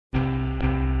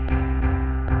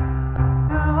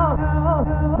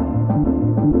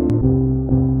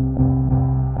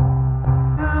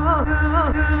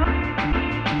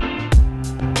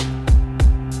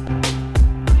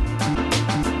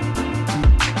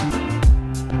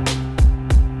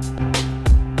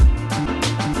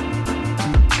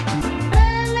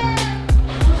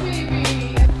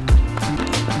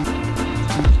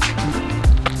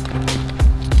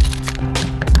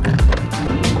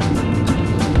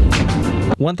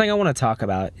One thing I want to talk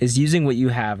about is using what you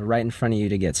have right in front of you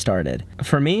to get started.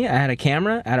 For me, I had a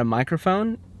camera, I had a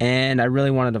microphone, and I really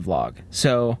wanted to vlog.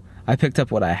 So I picked up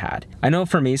what I had. I know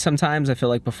for me, sometimes I feel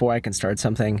like before I can start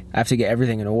something, I have to get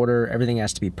everything in order. Everything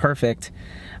has to be perfect.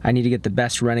 I need to get the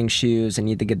best running shoes. I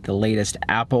need to get the latest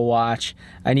Apple Watch.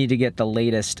 I need to get the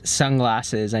latest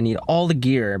sunglasses. I need all the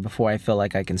gear before I feel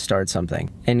like I can start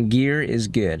something. And gear is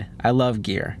good. I love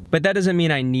gear. But that doesn't mean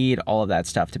I need all of that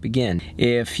stuff to begin.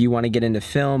 If you want to get into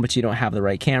film, but you don't have the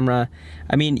right camera,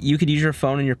 I mean, you could use your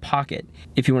phone in your pocket.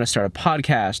 If you want to start a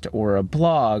podcast or a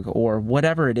blog or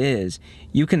whatever it is,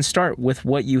 you can start with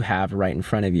what you have right in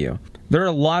front of you. There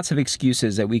are lots of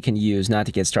excuses that we can use not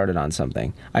to get started on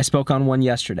something. I spoke on one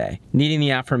yesterday, needing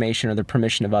the affirmation or the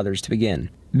permission of others to begin.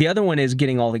 The other one is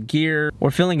getting all the gear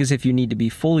or feeling as if you need to be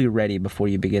fully ready before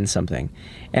you begin something.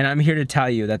 And I'm here to tell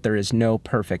you that there is no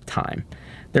perfect time.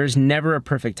 There's never a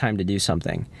perfect time to do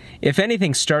something. If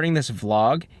anything, starting this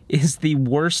vlog is the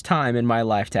worst time in my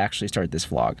life to actually start this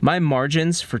vlog. My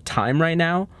margins for time right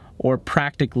now or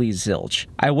practically zilch.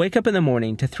 I wake up in the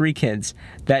morning to 3 kids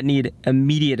that need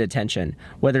immediate attention,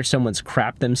 whether someone's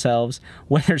crapped themselves,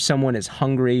 whether someone is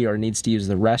hungry or needs to use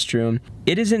the restroom.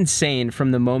 It is insane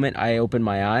from the moment I open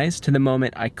my eyes to the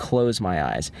moment I close my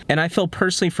eyes. And I feel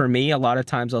personally for me, a lot of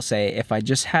times I'll say, if I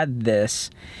just had this,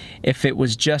 if it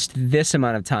was just this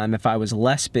amount of time, if I was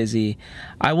less busy,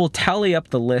 I will tally up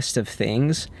the list of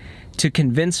things to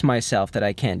convince myself that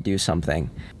I can't do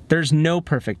something. There's no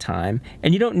perfect time,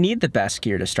 and you don't need the best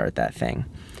gear to start that thing.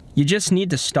 You just need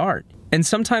to start. And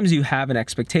sometimes you have an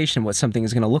expectation what something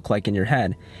is going to look like in your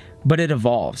head, but it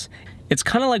evolves. It's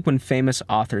kind of like when famous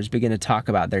authors begin to talk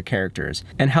about their characters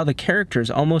and how the characters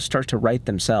almost start to write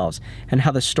themselves and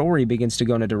how the story begins to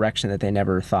go in a direction that they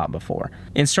never thought before.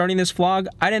 In starting this vlog,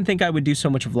 I didn't think I would do so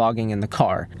much vlogging in the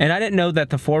car, and I didn't know that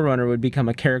the 4Runner would become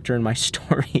a character in my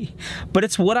story, but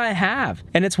it's what I have,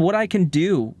 and it's what I can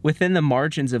do within the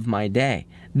margins of my day.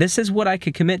 This is what I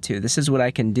could commit to. This is what I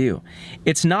can do.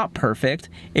 It's not perfect.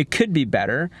 It could be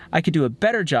better. I could do a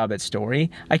better job at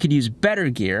story. I could use better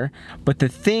gear, but the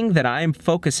thing that I'm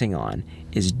focusing on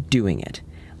is doing it,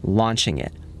 launching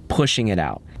it, pushing it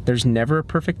out. There's never a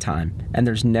perfect time, and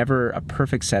there's never a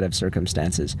perfect set of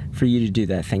circumstances for you to do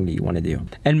that thing that you want to do.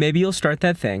 And maybe you'll start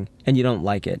that thing and you don't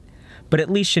like it, but at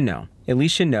least you know. At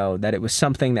least you know that it was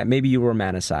something that maybe you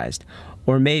romanticized,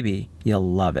 or maybe you'll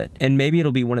love it, and maybe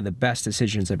it'll be one of the best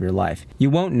decisions of your life. You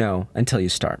won't know until you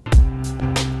start.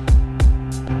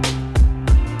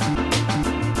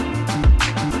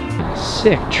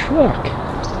 Sick truck.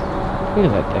 Look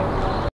at that thing.